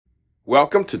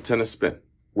Welcome to Tennis Spin,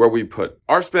 where we put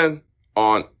our spin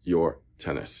on your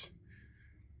tennis.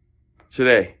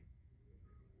 Today,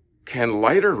 can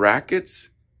lighter rackets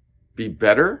be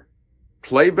better,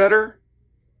 play better,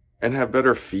 and have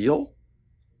better feel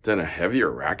than a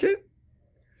heavier racket?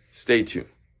 Stay tuned.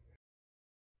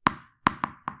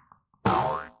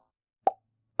 All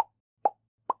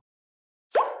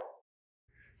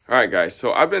right, guys,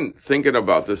 so I've been thinking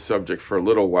about this subject for a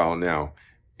little while now,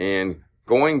 and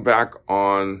going back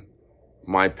on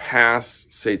my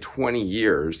past, say 20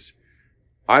 years,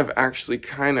 I've actually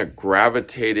kind of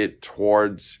gravitated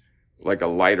towards like a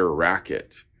lighter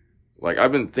racket. Like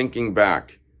I've been thinking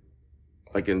back,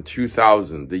 like in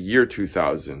 2000, the year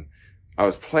 2000, I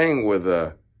was playing with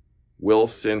a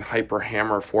Wilson Hyper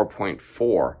Hammer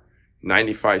 4.4,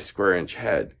 95 square inch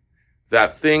head.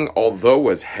 That thing, although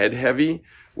was head heavy,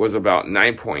 was about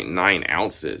 9.9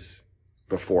 ounces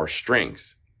before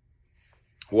strings.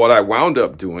 What I wound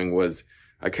up doing was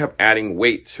I kept adding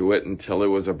weight to it until it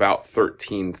was about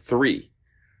 13.3.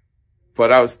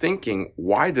 But I was thinking,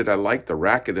 why did I like the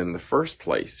racket in the first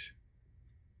place?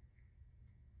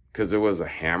 Because it was a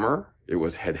hammer, it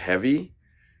was head heavy.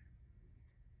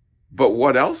 But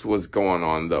what else was going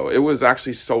on though? It was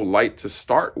actually so light to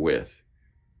start with.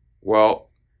 Well,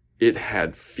 it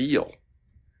had feel.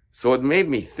 So it made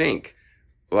me think,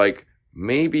 like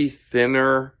maybe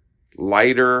thinner,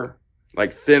 lighter,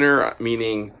 like thinner,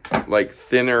 meaning like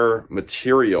thinner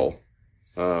material,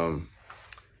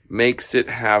 makes it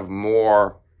have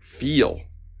more feel.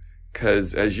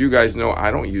 Cause as you guys know, I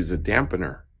don't use a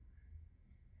dampener.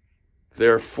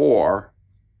 Therefore,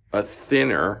 a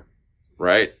thinner,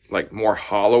 right? Like more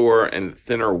hollower and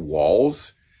thinner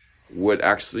walls would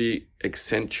actually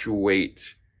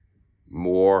accentuate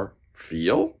more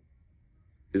feel.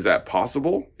 Is that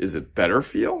possible? Is it better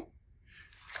feel?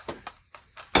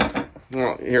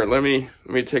 Well, here, let me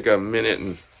take a minute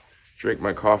and drink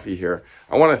my coffee here.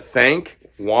 I want to thank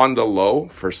Wanda Lowe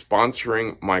for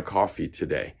sponsoring my coffee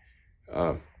today.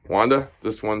 Wanda,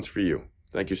 this one's for you.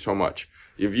 Thank you so much.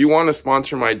 If you want to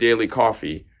sponsor my daily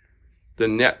coffee, the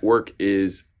network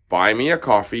is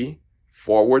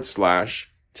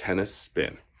buymeacoffee.com/tennis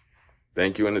spin.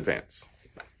 Thank you in advance.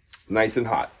 Nice and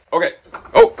hot. Okay.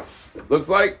 Oh, looks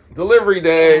like delivery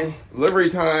day, delivery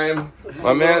time.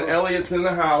 My man Elliot's in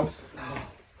the house.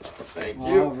 Thank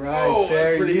you. All right, oh,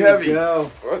 there pretty you heavy.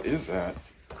 Go. What is that?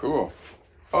 Cool.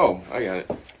 Oh, I got it.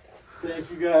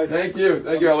 Thank you, guys. Thank you.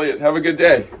 Thank you, Elliot. Have a good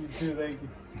day. You too, thank you.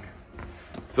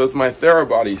 So it's my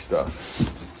Therabody stuff.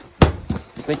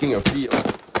 Speaking of feel,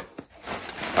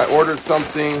 I ordered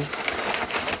something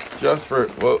just for,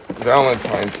 well,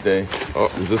 Valentine's Day.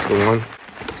 Oh, is this the one?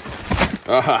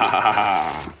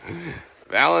 Ah,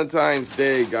 Valentine's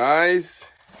Day, guys.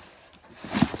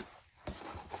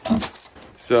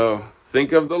 So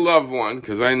think of the loved one,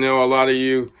 because I know a lot of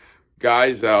you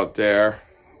guys out there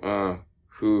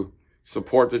who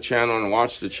support the channel and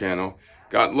watch the channel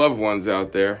got loved ones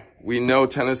out there. We know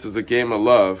tennis is a game of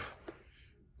love.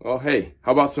 Well, hey,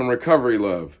 how about some recovery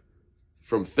love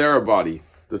from Therabody,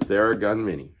 the Theragun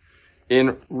Mini,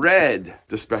 in red,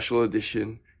 the special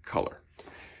edition color.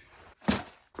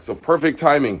 So perfect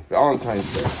timing,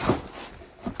 Valentine's Day.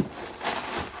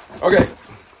 Okay.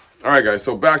 All right, guys,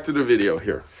 so back to the video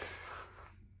here.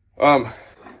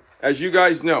 As you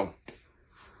guys know,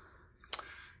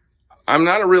 I'm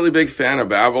not a really big fan of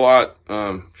Babolat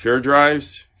pure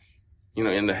drives, you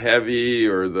know, in the heavy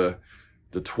or the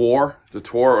tour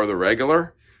or the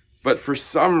regular. But for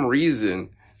some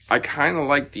reason, I kind of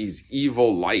like these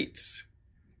Evo lights.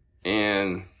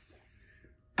 And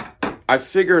I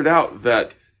figured out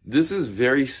that this is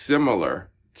very similar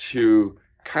to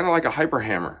kind of like a Hyper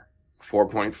Hammer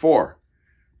 4.4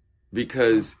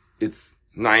 because it's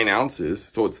 9 ounces,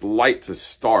 so it's light to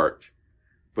start,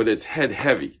 but it's head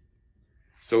heavy.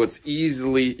 So it's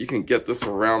easily, you can get this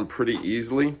around pretty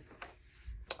easily.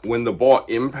 When the ball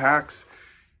impacts,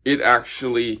 it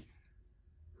actually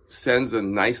sends a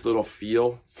nice little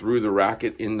feel through the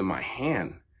racket into my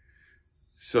hand.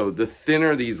 So the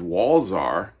thinner these walls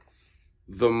are,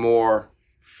 the more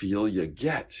feel you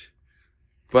get.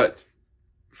 But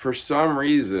for some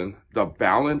reason, the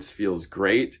balance feels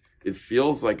great. It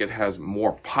feels like it has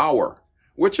more power,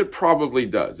 which it probably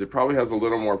does. It probably has a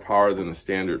little more power than the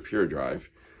standard pure drive.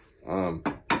 And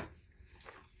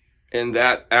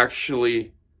that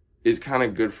actually is kind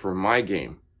of good for my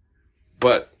game.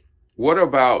 But what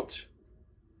about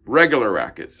regular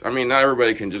rackets? I mean, not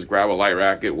everybody can just grab a light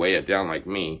racket, weigh it down like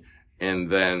me, and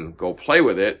then go play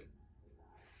with it.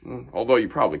 Although you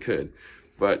probably could,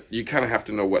 but you kind of have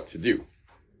to know what to do.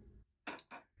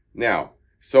 Now,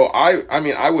 So I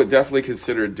mean, I would definitely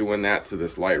consider doing that to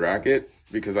this light racket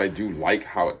because I do like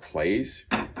how it plays.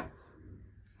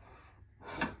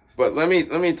 But let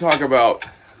me talk about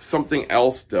something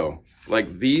else though.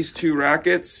 Like these two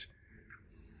rackets,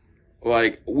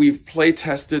 like we've play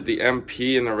tested the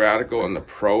MP and the Radical and the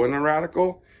Pro and the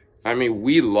Radical. I mean,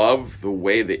 we love the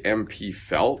way the MP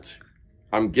felt.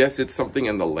 Guess it's something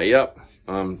in the layup.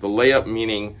 The layup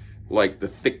meaning like the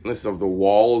thickness of the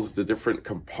walls, the different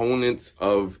components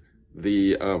of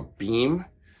the beam.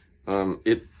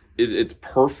 It's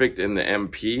perfect in the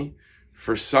MP.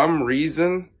 For some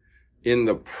reason, in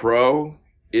the Pro,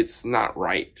 it's not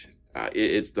right.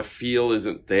 It's the feel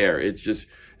isn't there. It's just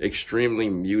extremely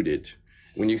muted.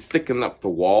 When you thicken up the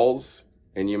walls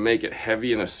and you make it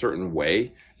heavy in a certain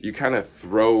way, you kind of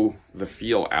throw the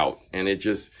feel out, and it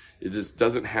just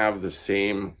doesn't have the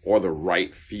same or the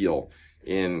right feel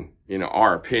in, you know,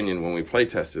 our opinion when we play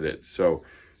tested it. So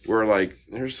we're like,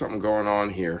 there's something going on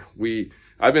here.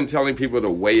 I've been telling people to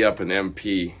weigh up an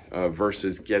MP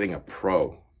versus getting a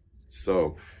Pro.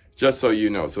 So just so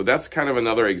you know, so that's kind of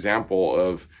another example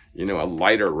of, you know, a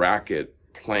lighter racket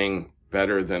playing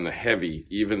better than the heavy,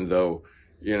 even though,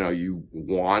 you know, you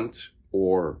want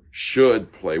or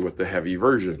should play with the heavy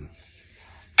version.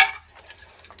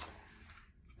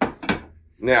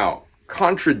 Now,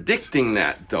 contradicting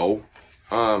that though,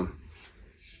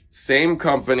 same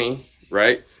company,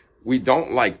 right? We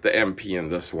don't like the MP in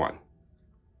this one,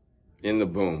 in the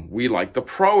Boom. We like the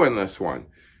Pro in this one.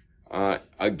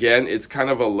 Again, it's kind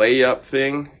of a layup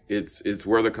thing. It's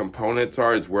where the components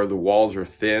are. It's where the walls are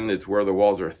thin. It's where the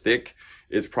walls are thick.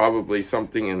 It's probably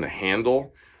something in the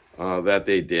handle that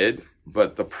they did.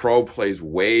 But the Pro plays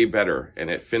way better,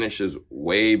 and it finishes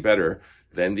way better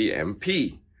than the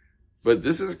MP. But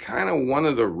this is kind of one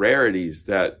of the rarities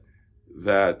that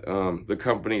the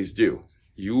companies do.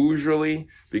 Usually,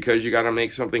 because you got to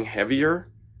make something heavier,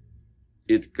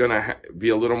 it's going to be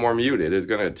a little more muted. It's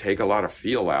going to take a lot of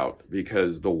feel out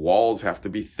because the walls have to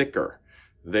be thicker.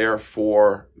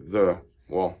 Therefore, the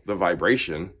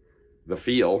vibration,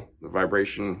 the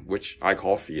vibration, which I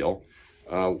call feel,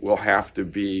 will have to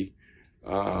be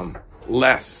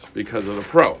less because of the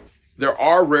Pro. There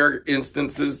are rare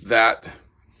instances that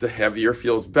the heavier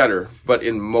feels better, but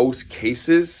in most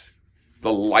cases,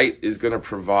 the light is going to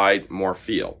provide more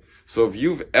feel. So if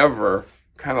you've ever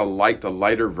kind of liked a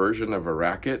lighter version of a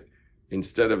racket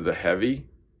instead of the heavy,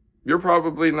 you're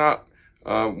probably not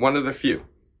one of the few.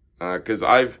 Because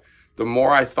the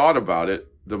more I thought about it,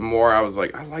 the more I was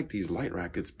like, I like these light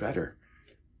rackets better.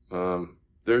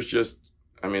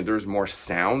 There's more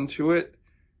sound to it.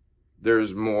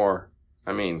 There's more,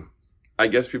 I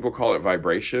guess people call it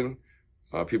vibration.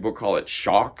 People call it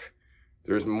shock.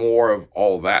 There's more of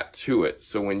all that to it.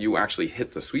 So when you actually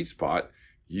hit the sweet spot,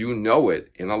 you know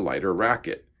it in a lighter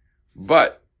racket.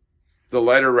 But the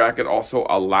lighter racket also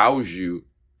allows you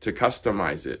to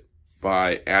customize it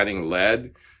by adding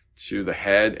lead to the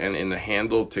head and in the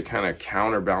handle to kind of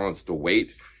counterbalance the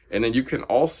weight. And then you can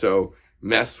also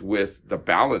mess with the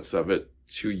balance of it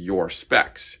to your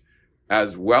specs,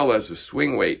 as well as the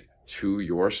swing weight to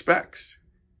your specs.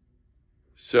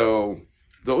 So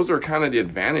those are kind of the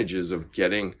advantages of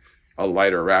getting a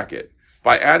lighter racket.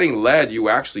 By adding lead, you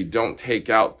actually don't take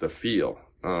out the feel.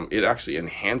 It actually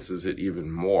enhances it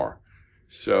even more.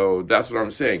 So that's what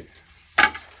I'm saying.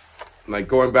 Like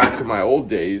going back to my old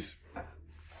days,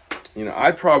 you know,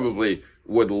 I probably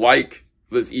would like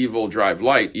this Evil Drive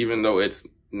Lite, even though it's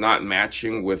not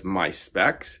matching with my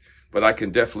specs, but I can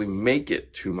definitely make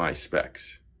it to my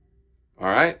specs. All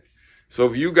right. So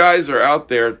if you guys are out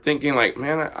there thinking like,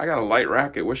 man, I got a light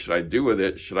racket, what should I do with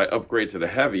it? Should I upgrade to the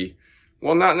heavy?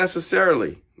 Well, not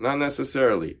necessarily. Not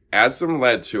necessarily. Add some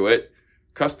lead to it,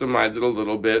 customize it a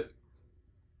little bit,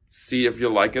 see if you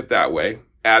like it that way.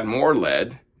 Add more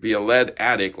lead, be a lead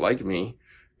addict like me,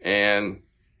 and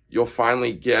you'll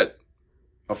finally get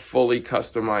a fully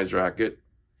customized racket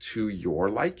to your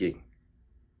liking.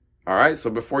 All right, so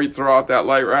before you throw out that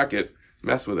light racket,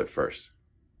 mess with it first.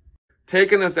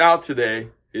 Taking us out today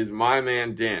is my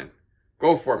man, Dan.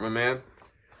 Go for it, my man.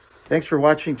 Thanks for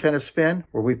watching Tennis Spin,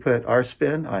 where we put our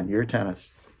spin on your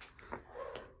tennis.